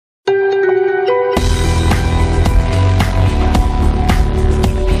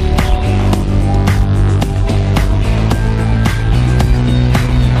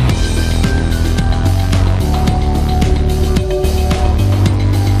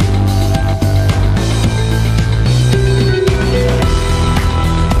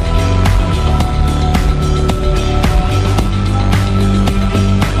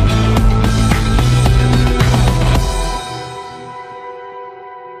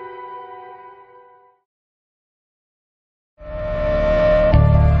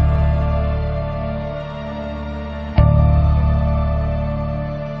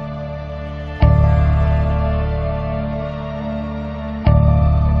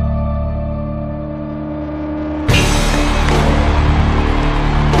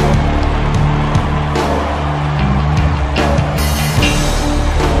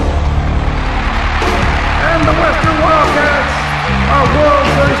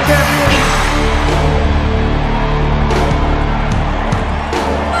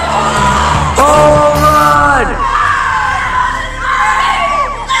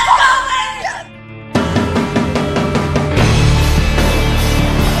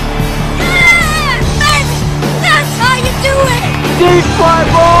deep fly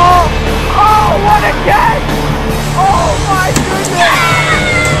ball! Oh, what a catch! Oh my goodness!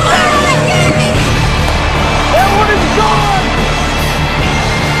 That one is gone!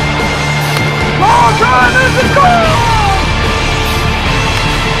 Ball drive is a goal!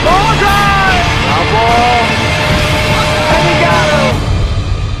 Ball drive! Foul ball! And he got him!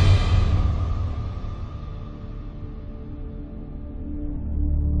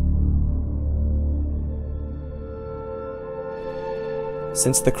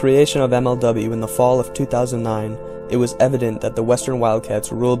 Since the creation of MLW in the fall of 2009, it was evident that the Western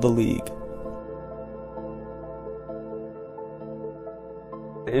Wildcats ruled the league.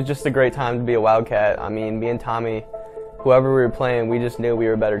 It was just a great time to be a Wildcat. I mean, me and Tommy, whoever we were playing, we just knew we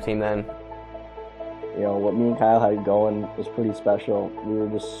were a better team then. You know, what me and Kyle had going was pretty special. We were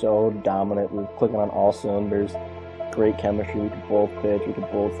just so dominant. We were clicking on all cylinders. Great chemistry. We could both pitch. We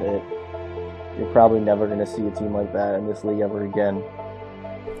could both hit. You're probably never going to see a team like that in this league ever again.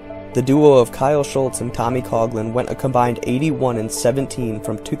 The duo of Kyle Schultz and Tommy Coughlin went a combined 81-17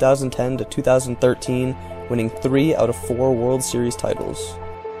 from 2010 to 2013, winning 3 out of 4 World Series titles.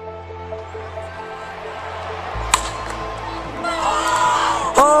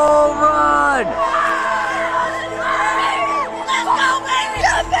 Home run!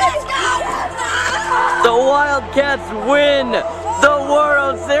 The Wildcats win the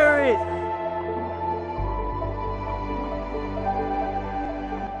World Series!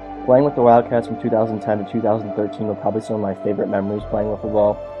 Playing with the Wildcats from 2010 to 2013 were probably some of my favorite memories playing wiffle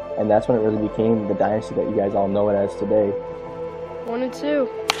ball, and that's when it really became the dynasty that you guys all know it as today. 1 and 2.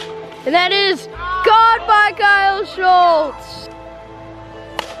 And that is caught by Kyle Schultz!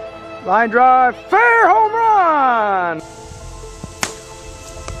 Line drive, fair home run!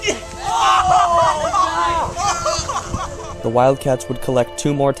 The Wildcats would collect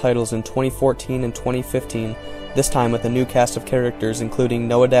 2 more titles in 2014 and 2015, this time with a new cast of characters including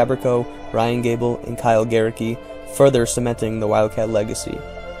Noah Dabrico, Ryan Gable, and Kyle Garricky, further cementing the Wildcat legacy.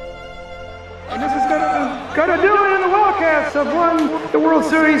 And this is gonna do it, and the Wildcats have won the World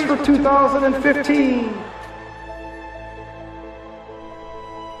Series for 2015.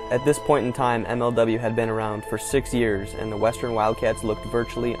 At this point in time, MLW had been around for 6 years, and the Western Wildcats looked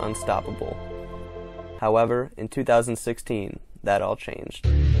virtually unstoppable. However, in 2016, that all changed.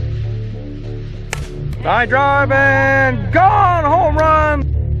 Line drive and gone! Home run!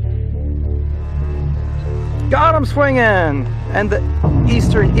 Got him swinging! And the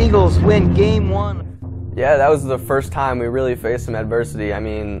Eastern Eagles win Game 1. Yeah, that was the first time we really faced some adversity. I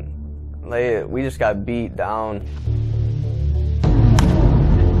mean, we just got beat down.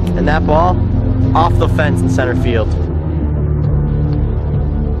 And that ball, off the fence in center field.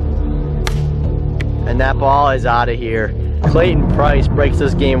 And that ball is out of here. Clayton Price breaks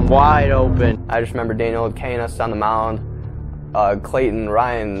this game wide open. I just remember Daniel carrying us on the mound. Clayton,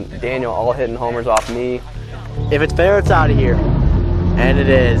 Ryan, Daniel all hitting homers off me. If it's fair, it's out of here. And it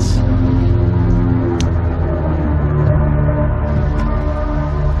is.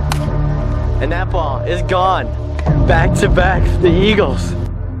 And that ball is gone. Back to back for the Eagles.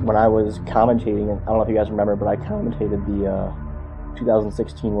 When I was commentating, I don't know if you guys remember, but I commentated the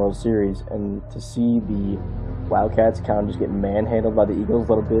 2016 World Series, and to see the Wildcats kind of just get manhandled by the Eagles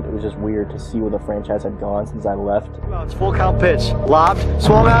a little bit, it was just weird to see where the franchise had gone since I left. It's full count pitch. Lobbed,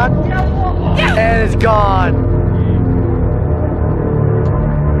 swung on, and it's gone.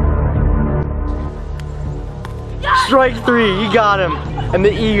 Strike 3, you got him. And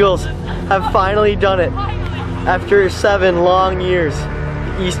the Eagles have finally done it. After 7 long years,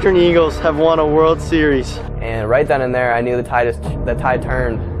 the Eastern Eagles have won a World Series. And right then and there, I knew the tide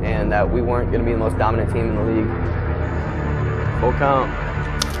turned, and that we weren't going to be the most dominant team in the league. Full count.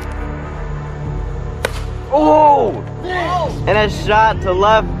 Oh! And a shot to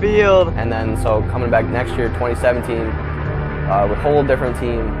left field. And then, so coming back next year, 2017, with a whole different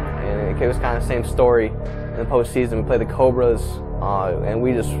team, and it was kind of the same story. In the postseason, we played the Cobras, and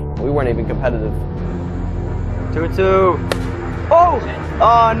we weren't even competitive. 2-2. Oh!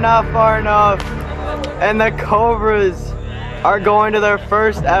 Oh, not far enough. And the Cobras are going to their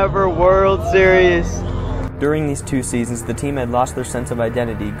first ever World Series. During these 2 seasons, the team had lost their sense of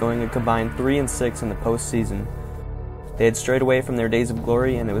identity, going a combined 3-6 in the postseason. They had strayed away from their days of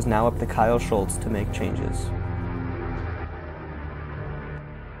glory, and it was now up to Kyle Schultz to make changes.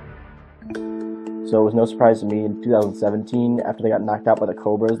 So it was no surprise to me in 2017, after they got knocked out by the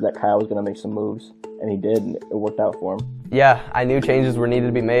Cobras, that Kyle was going to make some moves. And he did, and it worked out for him. Yeah, I knew changes were needed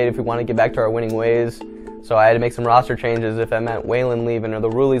to be made if we wanted to get back to our winning ways. So I had to make some roster changes if that meant Waylon leaving or the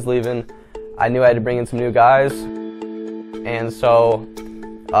Ruleys leaving. I knew I had to bring in some new guys. And so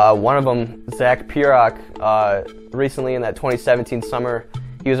One of them, Zach Pirok, recently in that 2017 summer,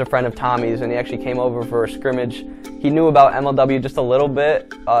 he was a friend of Tommy's, and he actually came over for a scrimmage. He knew about MLW just a little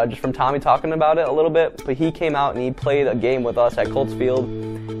bit, just from Tommy talking about it a little bit, but he came out and he played a game with us at Colts Field,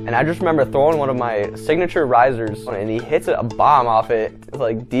 and I just remember throwing one of my signature risers, and he hits a bomb off it,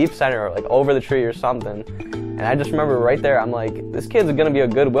 like deep center, like over the tree or something. And I just remember right there, I'm like, this kid's gonna be a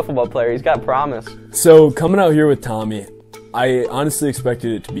good wiffle ball player. He's got promise. So coming out here with Tommy, I honestly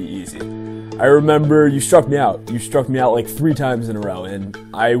expected it to be easy. I remember you struck me out. You struck me out like 3 times in a row, and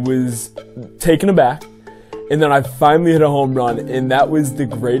I was taken aback. And then I finally hit a home run, and that was the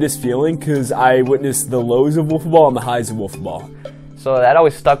greatest feeling because I witnessed the lows of wiffle ball and the highs of wiffle ball. So that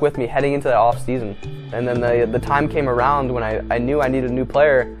always stuck with me heading into the off season. And then the time came around when I knew I needed a new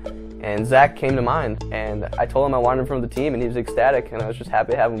player, and Zach came to mind. And I told him I wanted him from the team, and he was ecstatic, and I was just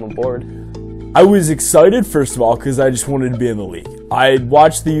happy to have him aboard. I was excited, first of all, because I just wanted to be in the league. I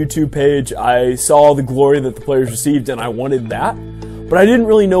watched the YouTube page, I saw the glory that the players received, and I wanted that. But I didn't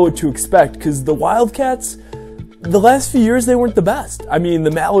really know what to expect, because the Wildcats, the last few years, they weren't the best. I mean,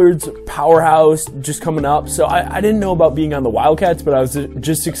 the Mallards, powerhouse, just coming up, so I didn't know about being on the Wildcats, but I was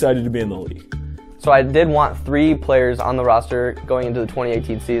just excited to be in the league. So I did want 3 players on the roster going into the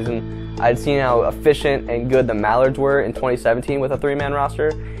 2018 season. I'd seen how efficient and good the Mallards were in 2017 with a 3-man roster,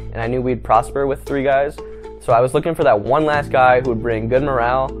 and I knew we'd prosper with 3 guys. So I was looking for that one last guy who would bring good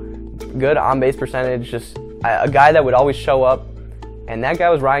morale, good on-base percentage, just a guy that would always show up, and that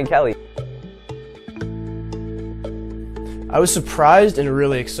guy was Ryan Kelly. I was surprised and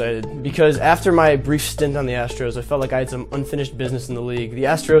really excited because after my brief stint on the Astros, I felt like I had some unfinished business in the league. The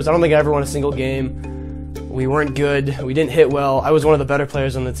Astros, I don't think I ever won a single game. We weren't good. We didn't hit well. I was one of the better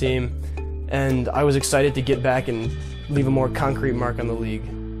players on the team, and I was excited to get back and leave a more concrete mark on the league.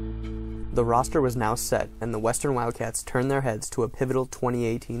 The roster was now set, and the Western Wildcats turned their heads to a pivotal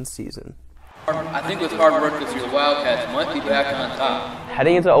 2018 season. I think with hard work this year, the Wildcats might be back on top.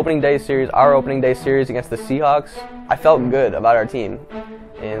 Heading into opening day series, our opening day series against the Seahawks, I felt good about our team.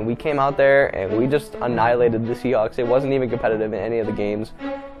 And we came out there and we just annihilated the Seahawks. It wasn't even competitive in any of the games.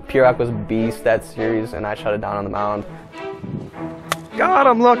 Pirok was a beast that series, and I shut it down on the mound. Got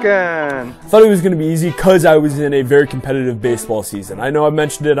him looking. I thought it was going to be easy because I was in a very competitive baseball season. I know I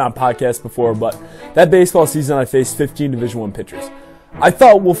mentioned it on podcasts before, but that baseball season I faced 15 Division I pitchers. I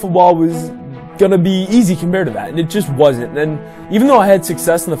thought wiffle ball was going to be easy compared to that, and it just wasn't. And even though I had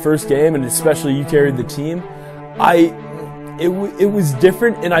success in the first game, and especially you carried the team, it was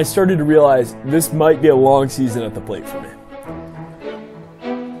different, and I started to realize this might be a long season at the plate for me.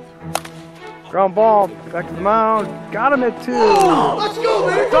 Ground ball, back to the mound. Got him at 2. Let's go,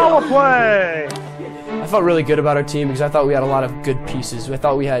 man. Double play. I felt really good about our team because I thought we had a lot of good pieces. I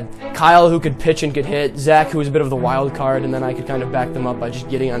thought we had Kyle who could pitch and could hit, Zach who was a bit of the wild card, and then I could kind of back them up by just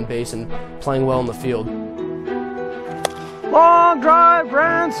getting on base and playing well in the field. Long drive,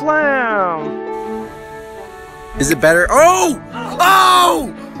 grand slam. Is it better? Oh!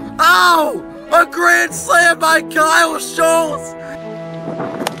 Oh! Oh! A grand slam by Kyle Schultz!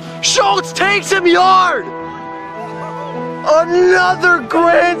 Schultz takes him yard! Another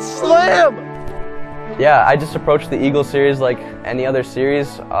grand slam! Yeah, I just approached the Eagles series like any other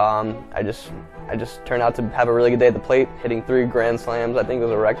series. I just turned out to have a really good day at the plate, hitting 3 grand slams. I think it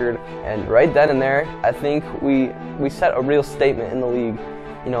was a record. And right then and there, I think we set a real statement in the league.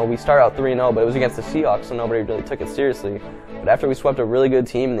 You know, we started out 3-0, but it was against the Seahawks, so nobody really took it seriously. But after we swept a really good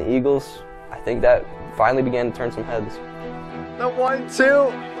team in the Eagles, I think that finally began to turn some heads. The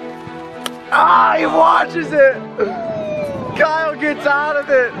 1-2. Ah, he watches it. Kyle gets out of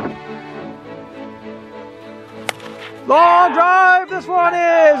it. Long drive, this one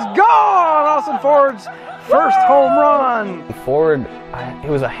is gone! Austin Ford's first home run. Ford, it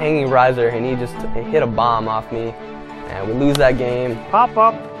was a hanging riser, and he hit a bomb off me, and we lose that game. Pop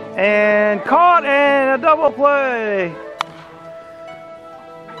up and caught, and a double play.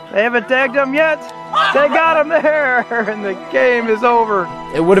 They haven't tagged him yet. They got him there, and the game is over.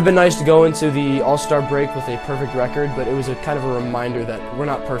 It would have been nice to go into the All-Star break with a perfect record, but it was a kind of a reminder that we're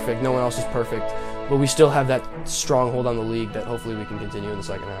not perfect, no one else is perfect, but we still have that stronghold on the league that hopefully we can continue in the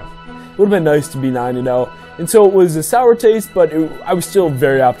second half. It would have been nice to be 9-0, and so it was a sour taste, but I was still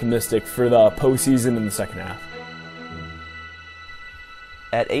very optimistic for the postseason in the second half.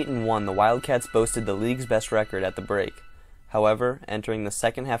 At 8-1, the Wildcats boasted the league's best record at the break. However, entering the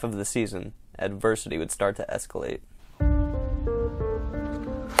second half of the season, adversity would start to escalate.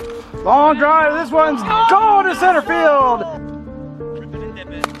 Long drive, this one's going to center field.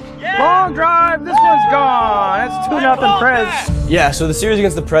 Long drive, this one's gone. It's 2-0 Prez. Yeah, so the series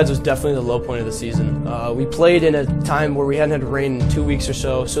against the Preds was definitely the low point of the season. We played in a time where we hadn't had rain in 2 weeks or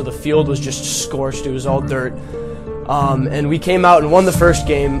so the field was just scorched. It was all dirt. And we came out and won the first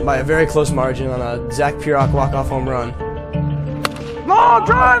game by a very close margin on a Zach Pirok walk-off home run. Long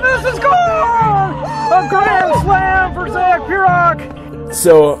drive, this is gone! A grand slam for Zach Pirok!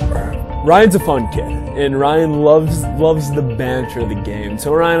 So, Ryan's a fun kid, and Ryan loves the banter of the game.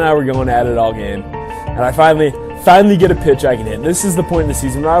 So Ryan and I were going at it all game, and I finally get a pitch I can hit. This is the point in the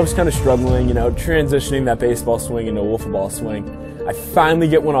season where I was kind of struggling, transitioning that baseball swing into a wiffle ball swing. I finally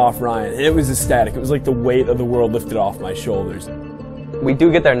get one off Ryan, and it was ecstatic. It was like the weight of the world lifted off my shoulders. We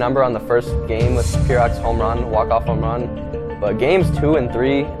do get their number on the first game with Pirok's home run, walk-off home run. But games 2 and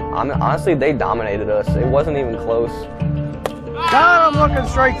 3, honestly, they dominated us. It wasn't even close. Got him, looking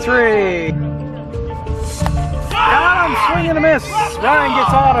strike 3. Got him, swing and a miss. Ryan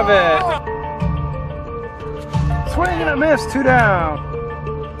gets out of it. Swing and a miss, 2 down.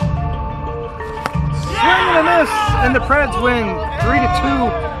 Swing and a miss, and the Preds win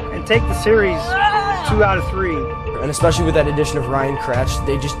 3-2 and take the series 2 out of 3. And especially with that addition of Ryan Kratch,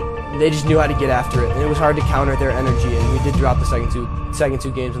 they just knew how to get after it, and it was hard to counter their energy, and we did drop the second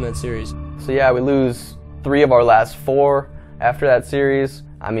two games in that series. So yeah, we lose 3 of our last 4 after that series.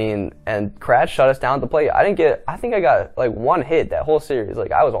 And Kratch shut us down at the plate. I think I got like 1 hit that whole series.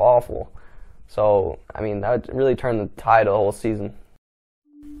 Like, I was awful. So, that really turned the tide of the whole season.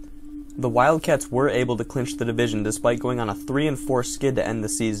 The Wildcats were able to clinch the division despite going on a 3-4 skid to end the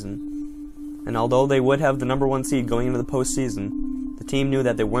season. And although they would have the number 1 seed going into the postseason, the team knew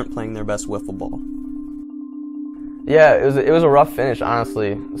that they weren't playing their best wiffle ball. Yeah, it was a rough finish,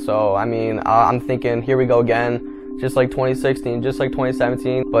 honestly. So, I'm thinking, here we go again, just like 2016, just like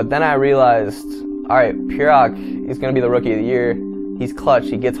 2017. But then I realized, all right, Pirok, he's going to be the Rookie of the Year. He's clutch.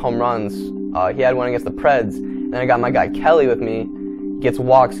 He gets home runs. He had one against the Preds. Then I got my guy Kelly with me. Gets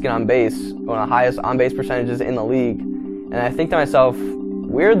walks, get on base, one of the highest on-base percentages in the league. And I think to myself,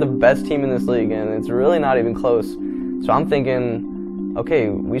 we're the best team in this league, and it's really not even close. So I'm thinking, okay,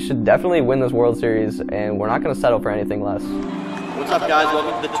 we should definitely win this World Series, and we're not going to settle for anything less. What's up, guys?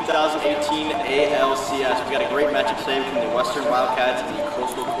 Welcome to the 2018 ALCS. We got a great matchup today between the Western Wildcats and the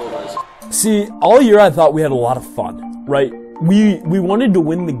Coastal Cobras. See, all year I thought we had a lot of fun, right? We wanted to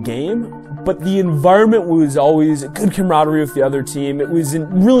win the game, but the environment was always a good camaraderie with the other team. It was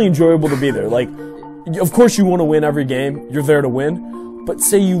really enjoyable to be there. Like, of course you want to win every game. You're there to win. But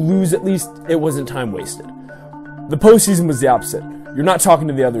say you lose, at least it wasn't time wasted. The postseason was the opposite. You're not talking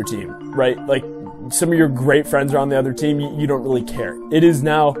to the other team, right? Like, some of your great friends are on the other team, you don't really care. It is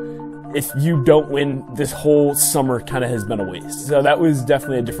now, if you don't win, this whole summer kind of has been a waste. So that was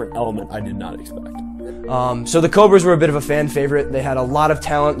definitely a different element I did not expect. So the Cobras were a bit of a fan favorite. They had a lot of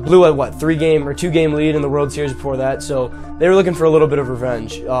talent. Blew a 2-game lead in the World Series before that, so they were looking for a little bit of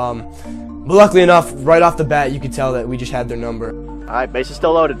revenge. But luckily enough, right off the bat, you could tell that we just had their number. All right, base is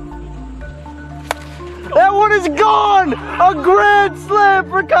still loaded. That one is gone! A grand slam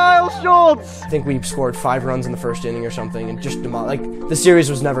for Kyle Schultz! I think we scored 5 runs in the first inning or something, and just the series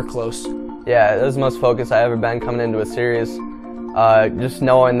was never close. Yeah, it was the most focused I ever been coming into a series. Just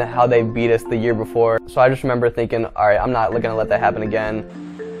knowing how they beat us the year before. So I just remember thinking, all right, I'm not going to let that happen again.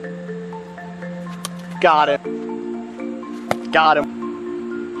 Got him. Got him.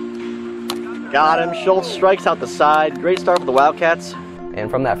 Got him. Schultz strikes out the side. Great start for the Wildcats. And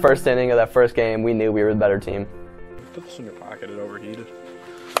from that first inning of that first game, we knew we were the better team. Put this in your pocket, it overheated.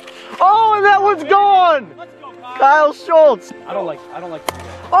 Oh, and that one's gone! Kyle Schultz. I don't like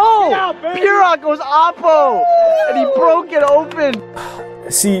Oh! Pirok goes oppo! And he broke it open!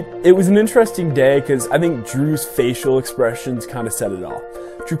 See, it was an interesting day because I think Drew's facial expressions kind of said it all.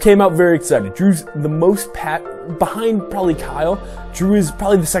 Drew came out very excited. Drew's the most behind probably Kyle. Drew is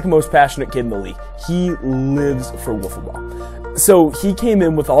probably the second most passionate kid in the league. He lives for wiffle ball. So he came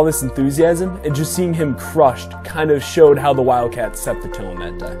in with all this enthusiasm, and just seeing him crushed kind of showed how the Wildcats set the tone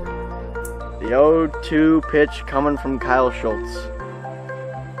that day. The 0-2 pitch coming from Kyle Schultz.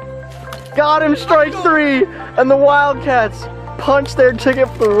 Got him, strike 3, and the Wildcats punched their ticket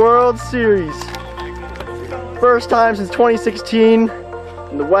for the World Series. First time since 2016,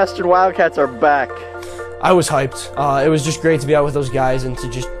 and the Western Wildcats are back. I was hyped. It was just great to be out with those guys and to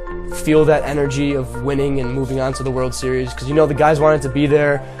just feel that energy of winning and moving on to the World Series, because the guys wanted to be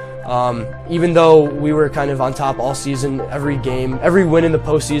there. Even though we were kind of on top all season, every game, every win in the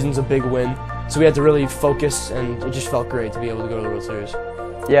postseason is a big win. So we had to really focus, and it just felt great to be able to go to the World Series.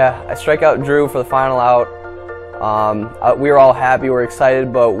 Yeah, I strike out Drew for the final out. We were all happy, we were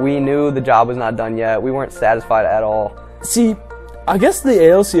excited, but we knew the job was not done yet. We weren't satisfied at all. See, I guess the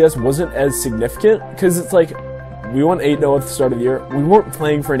ALCS wasn't as significant because it's like We won 8-0 at the start of the year. We weren't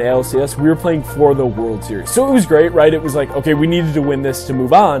playing for an ALCS. We were playing for the World Series. So it was great, right? It was like, okay, we needed to win this to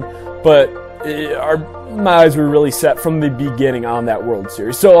move on, but my eyes were really set from the beginning on that World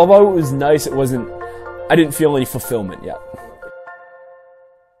Series. So although it was nice, I didn't feel any fulfillment yet.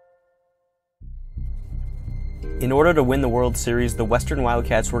 In order to win the World Series, the Western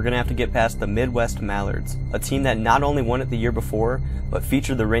Wildcats were going to have to get past the Midwest Mallards, a team that not only won it the year before, but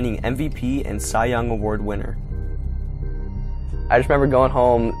featured the reigning MVP and Cy Young Award winner. I just remember going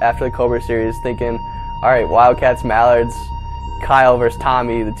home after the Cobra series thinking, all right, Wildcats, Mallards, Kyle versus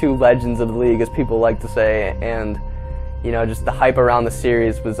Tommy, the two legends of the league, as people like to say, and you know, just the hype around the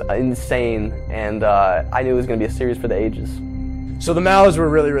series was insane, and I knew it was going to be a series for the ages. So the Mallards were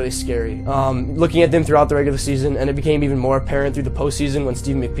really, really scary. Looking at them throughout the regular season, and it became even more apparent through the postseason when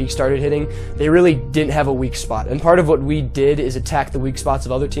Steve McPeak started hitting, they really didn't have a weak spot. And part of what we did is attack the weak spots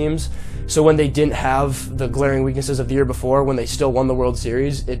of other teams. So when they didn't have the glaring weaknesses of the year before, when they still won the World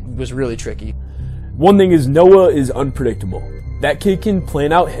Series, it was really tricky. One thing is Noah is unpredictable. That kid can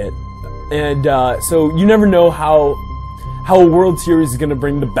plan out hit. And so you never know how a World Series is going to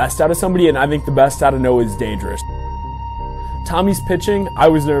bring the best out of somebody, and I think the best out of Noah is dangerous. Tommy's pitching, I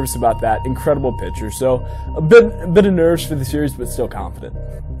was nervous about that. Incredible pitcher. So a bit of nerves for the series, but still confident.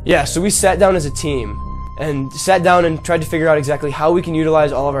 Yeah, so we sat down as a team and tried to figure out exactly how we can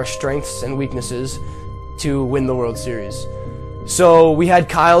utilize all of our strengths and weaknesses to win the World Series. So we had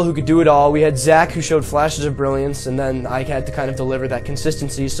Kyle, who could do it all. We had Zach, who showed flashes of brilliance, and then I had to kind of deliver that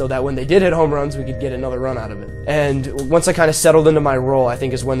consistency so that when they did hit home runs, we could get another run out of it. And once I kind of settled into my role, I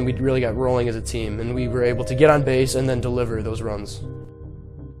think is when we really got rolling as a team, and we were able to get on base and then deliver those runs.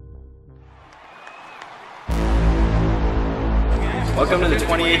 Welcome to the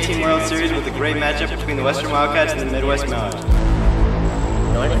 2018 World Series with a great matchup between the Western Wildcats and the Midwest Mallards.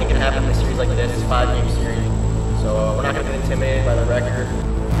 You know, anything can happen in a series like this. It's a 5-game series. So we're not going to be intimidated by the record.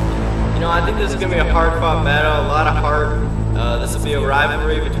 You know, I think this is going to be a hard-fought battle, a lot of heart. This will be a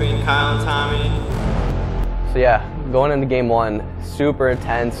rivalry between Kyle and Tommy. So yeah, going into game one, super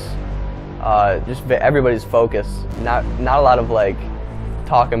intense. Just everybody's focused. Not a lot of like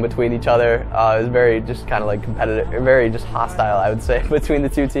talking between each other. It was very just kind of like competitive, very just hostile, I would say, between the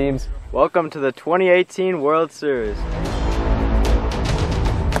two teams. Welcome to the 2018 World Series.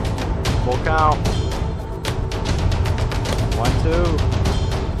 Full count. 1-2.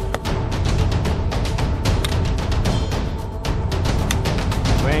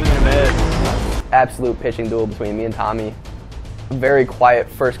 Swing and a miss. Absolute pitching duel between me and Tommy. Very quiet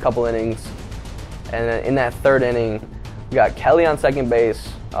first couple innings. And then in that third inning, we got Kelly on second base.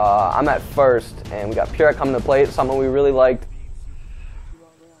 I'm at first, and we got Purek coming to plate, something we really liked.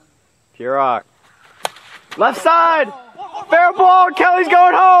 Purek. Left side! Fair ball! Kelly's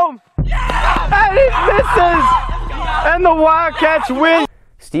going home! And he misses! And the Wildcats win!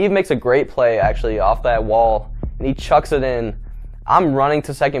 Steve makes a great play, actually, off that wall, and he chucks it in. I'm running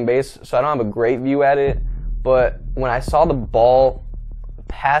to second base, so I don't have a great view at it, but when I saw the ball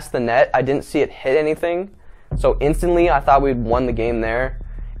past the net, I didn't see it hit anything, so instantly I thought we'd won the game there,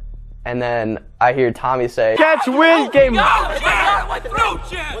 and then I hear Tommy say, Catch wins game! Went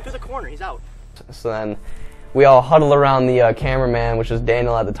through the corner, he's out. So then we all huddle around the cameraman, which was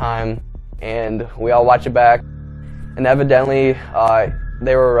Daniel at the time, and we all watch it back. And evidently,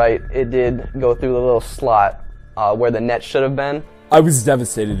 they were right. It did go through the little slot where the net should have been. I was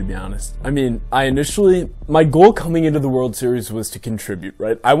devastated, to be honest. I mean, my goal coming into the World Series was to contribute,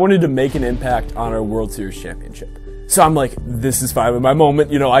 right? I wanted to make an impact on our World Series championship. So I'm like, this is finally my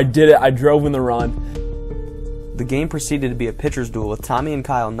moment. You know, I did it. I drove in the run. The game proceeded to be a pitcher's duel, with Tommy and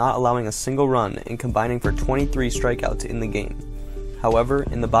Kyle not allowing a single run and combining for 23 strikeouts in the game. However,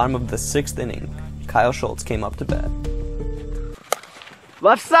 in the bottom of the 6th inning, Kyle Schultz came up to bat.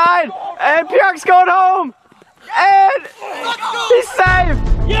 Left side! And Purek's going home! And he's safe!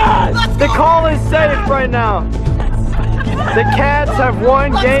 Yes! The call is safe right now. The Cats have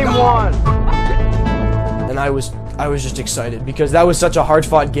won game one. And I was just excited because that was such a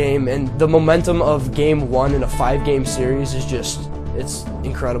hard-fought game, and the momentum of game one in a 5-game series is it's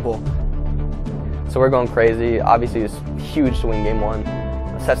incredible. So we're going crazy. Obviously, it's huge to win game one.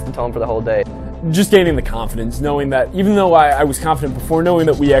 It sets the tone for the whole day. Just gaining the confidence, knowing that even though I was confident before, knowing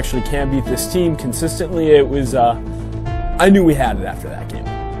that we actually can beat this team consistently, it was, I knew we had it after that game.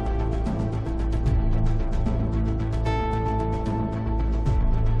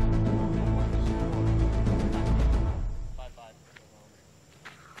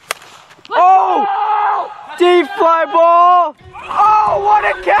 Oh! Deep fly ball! Oh, what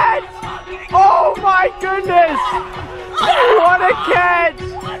a catch! Oh my goodness! What a catch!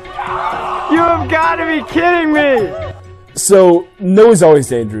 You have got gotta be kidding me! So, Noah's always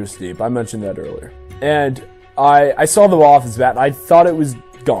dangerous deep. I mentioned that earlier. And I saw the ball off his bat, and I thought it was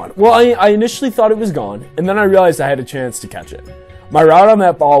gone. Well, I initially thought it was gone, and then I realized I had a chance to catch it. My route on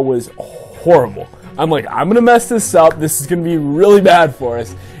that ball was horrible. I'm like, I'm going to mess this up. This is going to be really bad for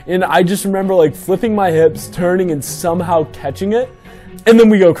us. And I just remember, like, flipping my hips, turning, and somehow catching it. And then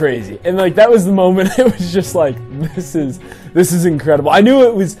we go crazy. And, like, that was the moment. It was just like, this is incredible. I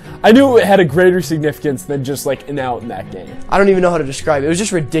knew it had a greater significance than just, like, an out in that game. I don't even know how to describe it. It was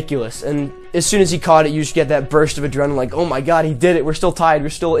just ridiculous. And as soon as he caught it, you just get that burst of adrenaline, like, oh my God, he did it. We're still tied. We're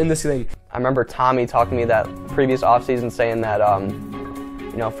still in this thing. I remember Tommy talking to me that previous offseason saying that,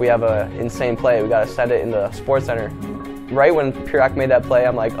 you know, if we have an insane play, we got to set it in the sports center. Right when Purak made that play,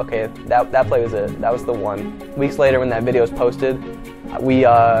 I'm like, okay, that play was it. That was the one. Weeks later, when that video was posted, we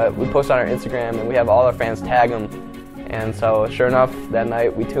posted on our Instagram, and we have all our fans tag them. And so, sure enough, that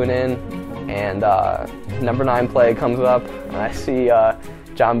night we tune in, and number 9 play comes up, and I see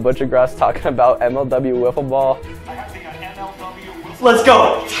John Butchergrass talking about MLW Wiffle ball. Let's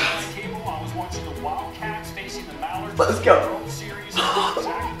go! Let's go!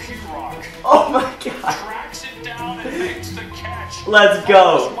 Oh my God! Let's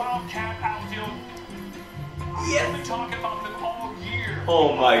go! Yes!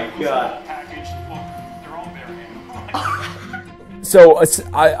 Oh my God! So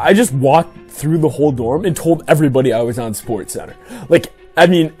I just walked through the whole dorm and told everybody I was on SportsCenter. Like, I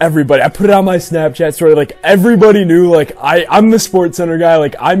mean, everybody. I put it on my Snapchat story. Like, everybody knew. Like, I'm the SportsCenter guy.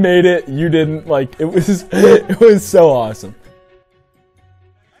 Like, I made it. You didn't. Like, it was so awesome.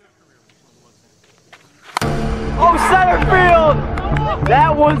 Oh, center field!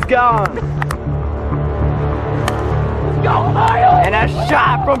 That one's gone. And a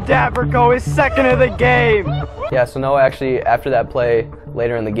shot from Dabrico is second of the game. Yeah, so Noah actually, after that play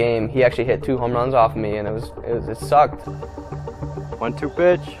later in the game, he actually hit 2 home runs off of me, and it sucked. 1-2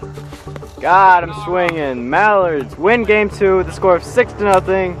 pitch. Got him swinging. Mallards win game 2 with a score of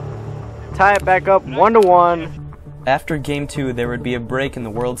 6-0. Tie it back up 1-1. After Game 2, there would be a break in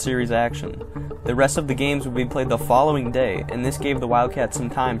the World Series action. The rest of the games would be played the following day, and this gave the Wildcats some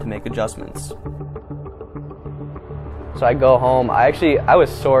time to make adjustments. So I go home. I was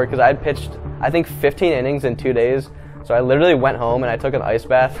sore because I had pitched, I think, 15 innings in 2 days. So I literally went home and I took an ice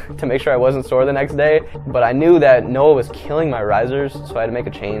bath to make sure I wasn't sore the next day. But I knew that Noah was killing my risers, so I had to make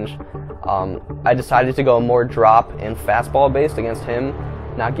a change. I decided to go more drop and fastball based against him,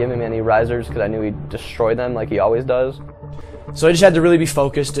 not give him any risers because I knew he'd destroy them like he always does. So I just had to really be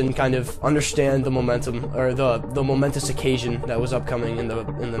focused and kind of understand the momentum, or the momentous occasion that was upcoming in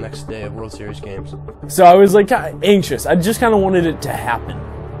the next day of World Series games. So I was like anxious. I just kind of wanted it to happen.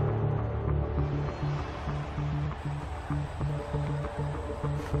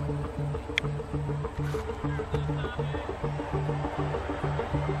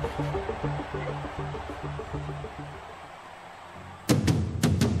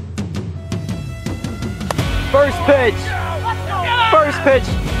 First pitch. First pitch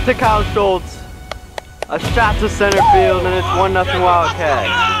to Kyle Schultz. A shot to center field, and it's 1-0 Wildcats.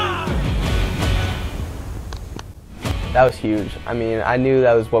 That was huge. I mean, I knew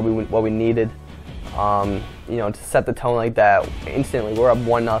that was what we needed. You know, to set the tone like that instantly. We're up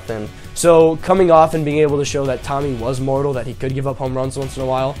 1-0. So coming off and being able to show that Tommy was mortal, that he could give up home runs once in a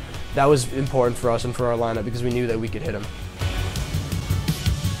while, that was important for us and for our lineup because we knew that we could hit him.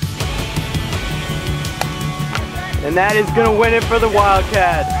 And that is going to win it for the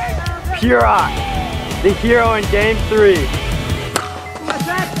Wildcats. Purak, the hero in Game 3.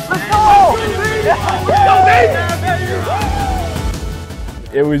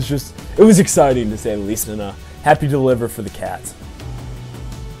 It was exciting to say the least, and happy to deliver for the Cats.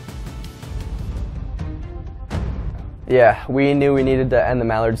 Yeah, we knew we needed to end the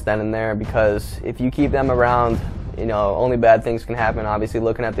Mallards then and there because if you keep them around, you know, only bad things can happen. Obviously,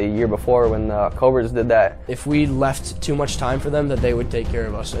 looking at the year before when the Cobras did that. If we left too much time for them, that they would take care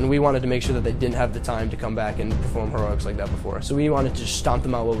of us. And we wanted to make sure that they didn't have the time to come back and perform heroics like that before. So we wanted to just stomp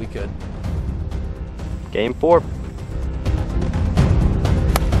them out while we could. Game 4.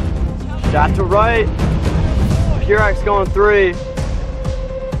 Shot to right. Purak's going 3.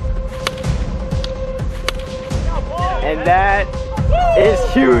 And that is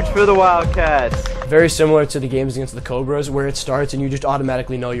huge for the Wildcats. Very similar to the games against the Cobras, where it starts and you just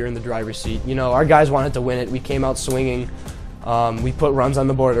automatically know you're in the driver's seat. You know, our guys wanted to win it. We came out swinging. We put runs on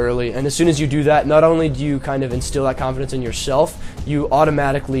the board early. And as soon as you do that, not only do you kind of instill that confidence in yourself, you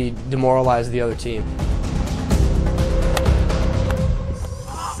automatically demoralize the other team.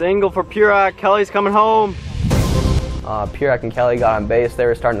 Single for Purak. Kelly's coming home. Purak and Kelly got on base. They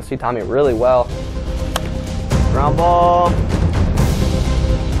were starting to see Tommy really well. Ground ball.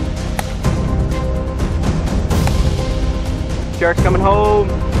 Sharks coming home.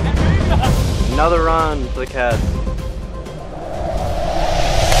 Another run for the Cats.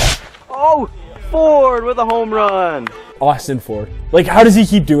 Oh, Ford with a home run. Austin Ford. Like, how does he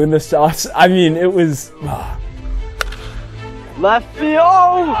keep doing this to us? I mean, it was... Left field.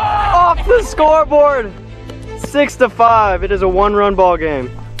 Oh, off the scoreboard. 6-5. It is a one-run ball game.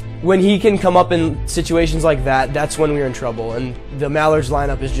 When he can come up in situations like that, that's when we're in trouble. And the Mallards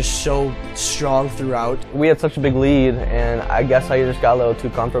lineup is just so strong throughout. We had such a big lead, and I guess I just got a little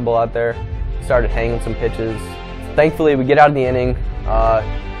too comfortable out there. Started hanging some pitches. Thankfully, we get out of the inning,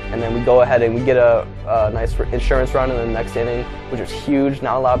 and then we go ahead and we get a nice insurance run in the next inning, which was huge.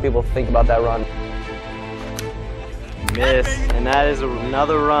 Not a lot of people think about that run. Miss, and that is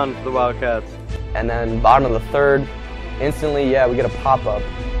another run for the Wildcats. And then bottom of the third, instantly, yeah, we get a pop-up,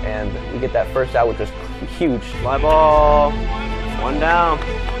 and we get that first out, which was huge. Fly ball, one down.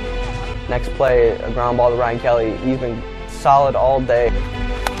 Next play, a ground ball to Ryan Kelly. He's been solid all day.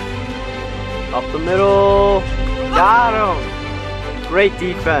 Up the middle, got him. Great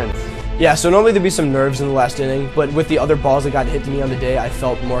defense. Yeah, so normally there'd be some nerves in the last inning, but with the other balls that got hit to me on the day, I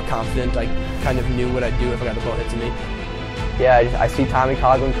felt more confident. I kind of knew what I'd do if I got the ball hit to me. Yeah, I see Tommy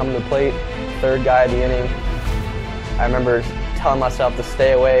Coughlin come to the plate, third guy of the inning. I remember telling myself to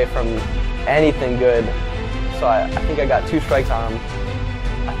stay away from anything good, so I think I got 2 strikes on him.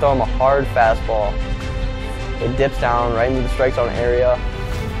 I throw him a hard fastball. It dips down right into the strike zone area.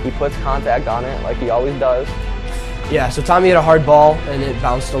 He puts contact on it like he always does. Yeah, so Tommy hit a hard ball, and it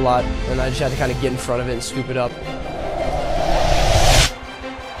bounced a lot, and I just had to kind of get in front of it and scoop it up.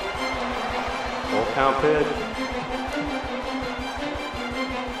 Full count pitch.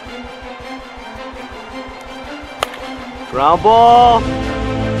 Ground ball,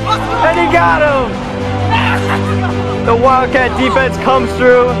 and he got him! The Wildcat defense comes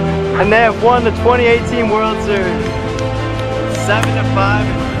through, and they have won the 2018 World Series. 7-5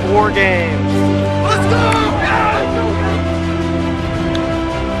 in 4 games. Let's go!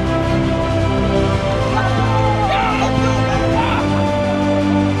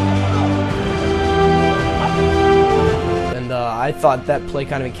 I thought that play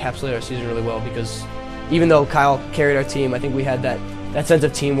kind of encapsulated our season really well, because even though Kyle carried our team, I think we had that sense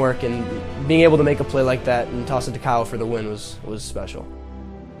of teamwork, and being able to make a play like that and toss it to Kyle for the win was special.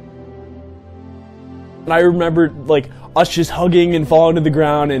 And I remember, like, us just hugging and falling to the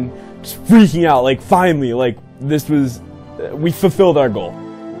ground and just freaking out, like, finally, like, this was, we fulfilled our goal.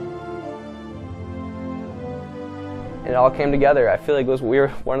 It all came together. I feel like we were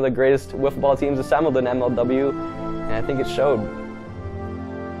one of the greatest wiffle ball teams assembled in MLW, and I think it showed.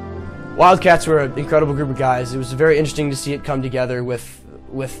 Wildcats were an incredible group of guys. It was very interesting to see it come together with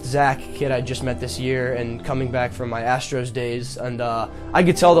Zach, kid I just met this year, and coming back from my Astros days. And I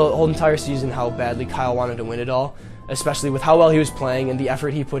could tell the whole entire season how badly Kyle wanted to win it all, especially with how well he was playing and the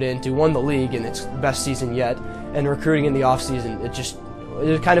effort he put in to win the league in its best season yet, and recruiting in the offseason.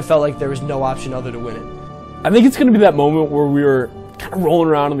 It kind of felt like there was no option other to win it. I think it's going to be that moment where we were kind of rolling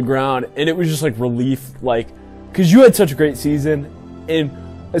around on the ground, and it was just like relief, like, because you had such a great season, and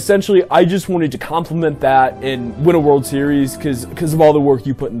essentially I just wanted to compliment that and win a World Series because of all the work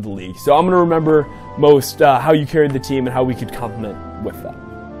you put into the league. So I'm going to remember most how you carried the team and how we could compliment with that.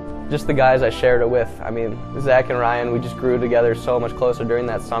 Just the guys I shared it with. I mean, Zach and Ryan, we just grew together so much closer during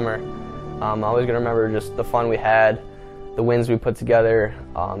that summer. I'm always going to remember just the fun we had, the wins we put together,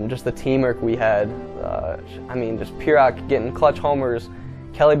 just the teamwork we had. I mean, just Pirok getting clutch homers,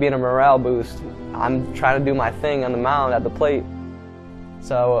 Kelly being a morale boost. I'm trying to do my thing on the mound at the plate.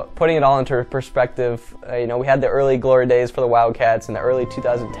 So putting it all into perspective, you know, we had the early glory days for the Wildcats in the early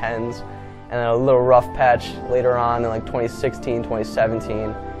 2010s, and then a little rough patch later on in like 2016,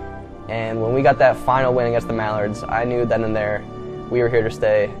 2017. And when we got that final win against the Mallards, I knew then and there we were here to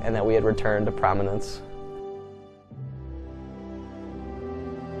stay and that we had returned to prominence.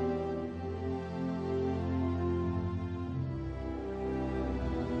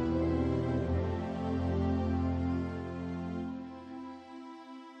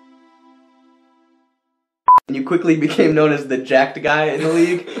 You quickly became known as the jacked guy in the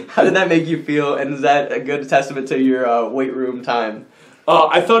league. How did that make you feel, and is that a good testament to your weight room time?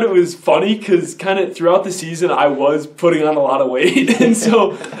 I thought it was funny because kind of throughout the season I was putting on a lot of weight, and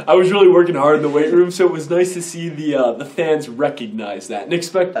so I was really working hard in the weight room, so it was nice to see the fans recognize that and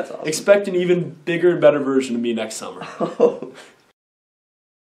expect an even bigger and better version of me next summer.